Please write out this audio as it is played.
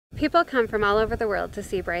People come from all over the world to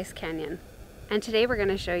see Bryce Canyon, and today we're going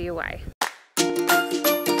to show you why.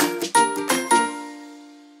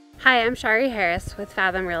 Hi, I'm Sharee Harris with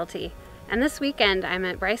Fathom Realty, and this weekend I'm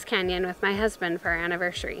at Bryce Canyon with my husband for our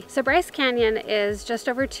anniversary. So Bryce Canyon is just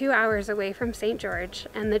over 2 hours away from St. George,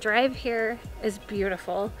 and the drive here is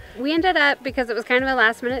beautiful. We ended up, because it was kind of a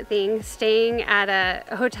last minute thing, staying at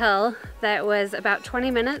a hotel that was about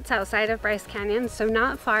 20 minutes outside of Bryce Canyon, so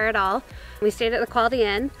not far at all. We stayed at the Quality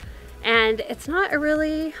Inn, and it's not a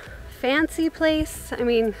really fancy place,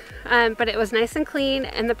 but it was nice and clean,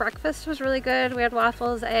 and the breakfast was really good. We had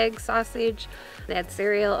waffles, eggs, sausage, they had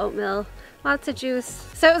cereal, oatmeal, lots of juice.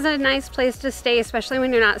 So it was a nice place to stay, especially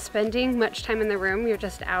when you're not spending much time in the room, you're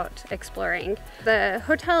just out exploring. The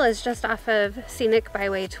hotel is just off of Scenic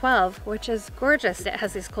Byway 12, which is gorgeous. It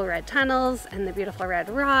has these cool red tunnels and the beautiful red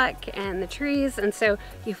rock and the trees, and so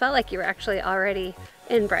you felt like you were actually already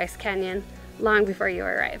in Bryce Canyon long before you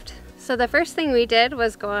arrived. So the first thing we did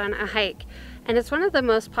was go on a hike, and it's one of the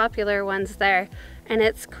most popular ones there, and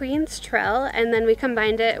it's Queen's Trail, and then we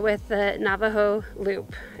combined it with the Navajo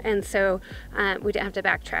Loop, and so we didn't have to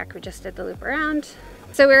backtrack, we just did the loop around.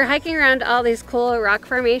 So we were hiking around all these cool rock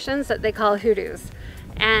formations that they call hoodoos,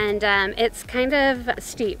 and it's kind of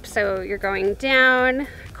steep, so you're going down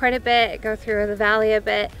quite a bit, go through the valley a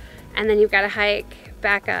bit, and then you've got to hike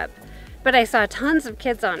back up. But I saw tons of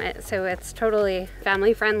kids on it, so it's totally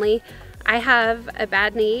family friendly. I have a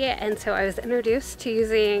bad knee, and so I was introduced to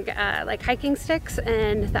using like hiking sticks,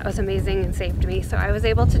 and that was amazing and saved me. So I was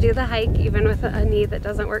able to do the hike even with a knee that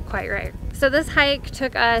doesn't work quite right. So this hike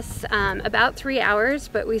took us about 3 hours,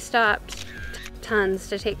 but we stopped tons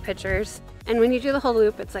to take pictures. And when you do the whole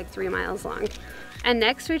loop, it's like 3 miles long. And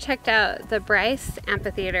next we checked out the Bryce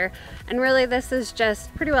Amphitheater, and really this is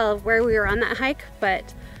just pretty well where we were on that hike,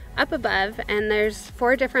 but up above, and there's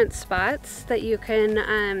 4 different spots that you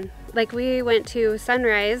can, like we went to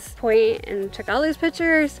Sunrise Point and took all these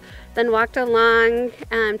pictures, then walked along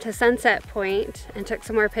to Sunset Point and took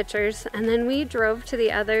some more pictures, and then we drove to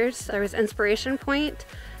the others. There was Inspiration Point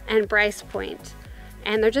and Bryce Point,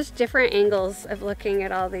 and they're just different angles of looking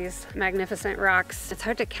at all these magnificent rocks. It's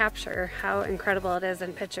hard to capture how incredible it is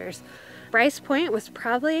in pictures. Bryce Point was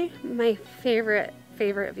probably my favorite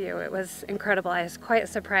view. It was incredible. I was quite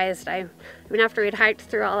surprised. After we'd hiked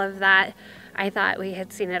through all of that, I thought we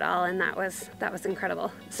had seen it all, and that was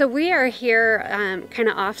incredible. So we are here kind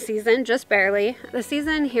of off season, just barely. The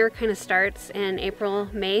season here kind of starts in April,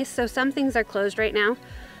 May, so some things are closed right now.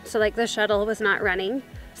 So like the shuttle was not running.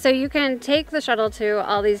 So you can take the shuttle to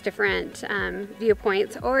all these different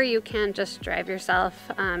viewpoints, or you can just drive yourself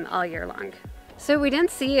all year long. So we didn't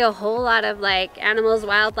see a whole lot of like animals,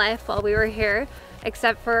 wildlife while we were here,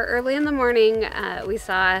 except for early in the morning we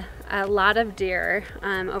saw a lot of deer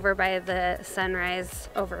over by the sunrise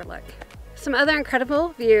overlook. Some other incredible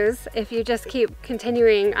views, if you just keep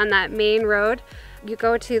continuing on that main road, you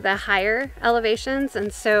go to the higher elevations,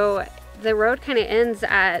 and so the road kind of ends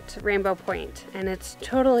at Rainbow Point, and it's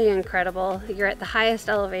totally incredible. You're at the highest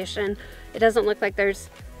elevation. It doesn't look like there's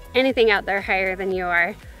anything out there higher than you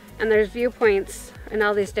are, and there's viewpoints in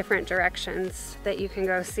all these different directions that you can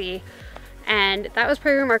go see. And that was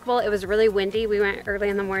pretty remarkable. It was really windy. We went early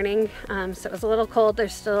in the morning, so it was a little cold.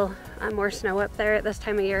 There's still more snow up there at this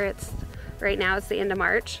time of year. Right now it's the end of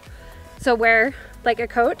March. So wear like a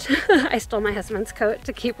coat. I stole my husband's coat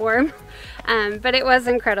to keep warm, but it was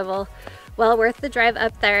incredible. Well worth the drive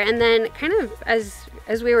up there. And then kind of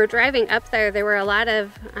as we were driving up there were a lot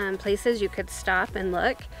of places you could stop and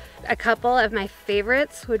look. A couple of my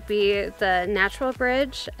favorites would be the Natural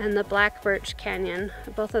Bridge and the Black Birch Canyon.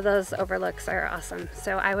 Both of those overlooks are awesome,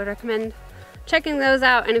 so I would recommend checking those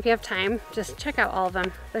out, and if you have time, just check out all of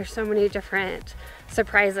them. There's so many different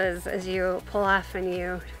surprises as you pull off and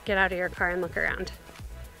you get out of your car and look around.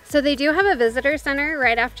 So they do have a visitor center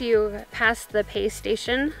right after you pass the pay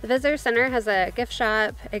station. The visitor center has a gift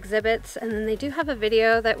shop, exhibits, and then they do have a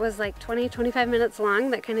video that was like 20-25 minutes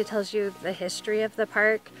long that kind of tells you the history of the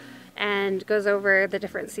park and goes over the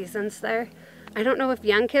different seasons there. I don't know if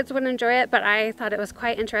young kids would enjoy it, but I thought it was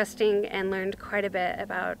quite interesting and learned quite a bit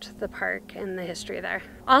about the park and the history there.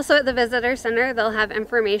 Also at the visitor center, they'll have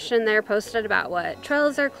information there posted about what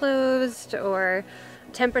trails are closed or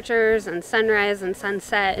temperatures and sunrise and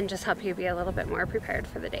sunset, and just help you be a little bit more prepared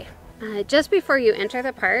for the day. Just before you enter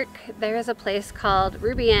the park, there is a place called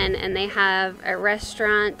Ruby Inn, and they have a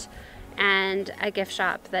restaurant and a gift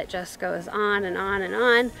shop that just goes on and on and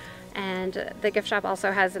on. And the gift shop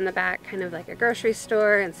also has in the back kind of like a grocery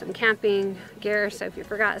store and some camping gear, so if you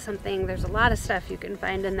forgot something, there's a lot of stuff you can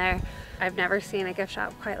find in there. I've never seen a gift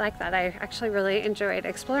shop quite like that. I actually really enjoyed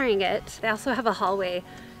exploring it. They also have a hallway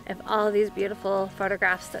They have all these beautiful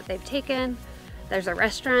photographs that they've taken. There's a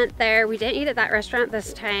restaurant there. We didn't eat at that restaurant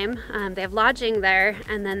this time. They have lodging there,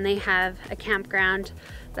 and then they have a campground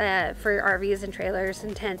for RVs and trailers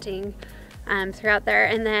and tenting throughout there.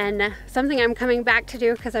 And then something I'm coming back to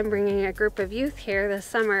do, because I'm bringing a group of youth here this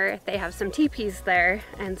summer, they have some teepees there,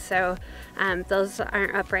 and so those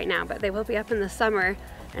aren't up right now, but they will be up in the summer,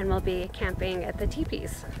 and we'll be camping at the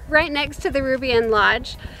teepees. Right next to the Ruby Inn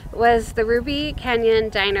Lodge was the Ruby Canyon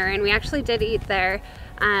Diner, and we actually did eat there,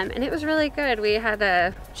 and it was really good. We had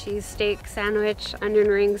a cheesesteak sandwich, onion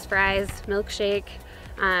rings, fries, milkshake,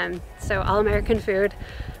 so all American food.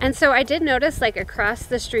 And so I did notice, like, across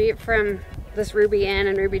the street from this Ruby Inn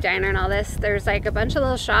and Ruby Diner and all this, there's like a bunch of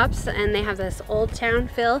little shops, and they have this old town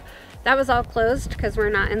feel. That was all closed because we're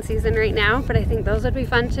not in season right now, but I think those would be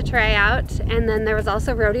fun to try out. And then there was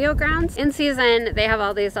also rodeo grounds. In season, they have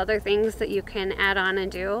all these other things that you can add on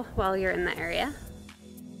and do while you're in the area.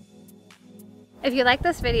 If you like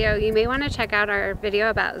this video, you may want to check out our video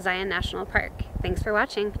about Zion National Park. Thanks for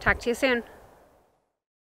watching. Talk to you soon.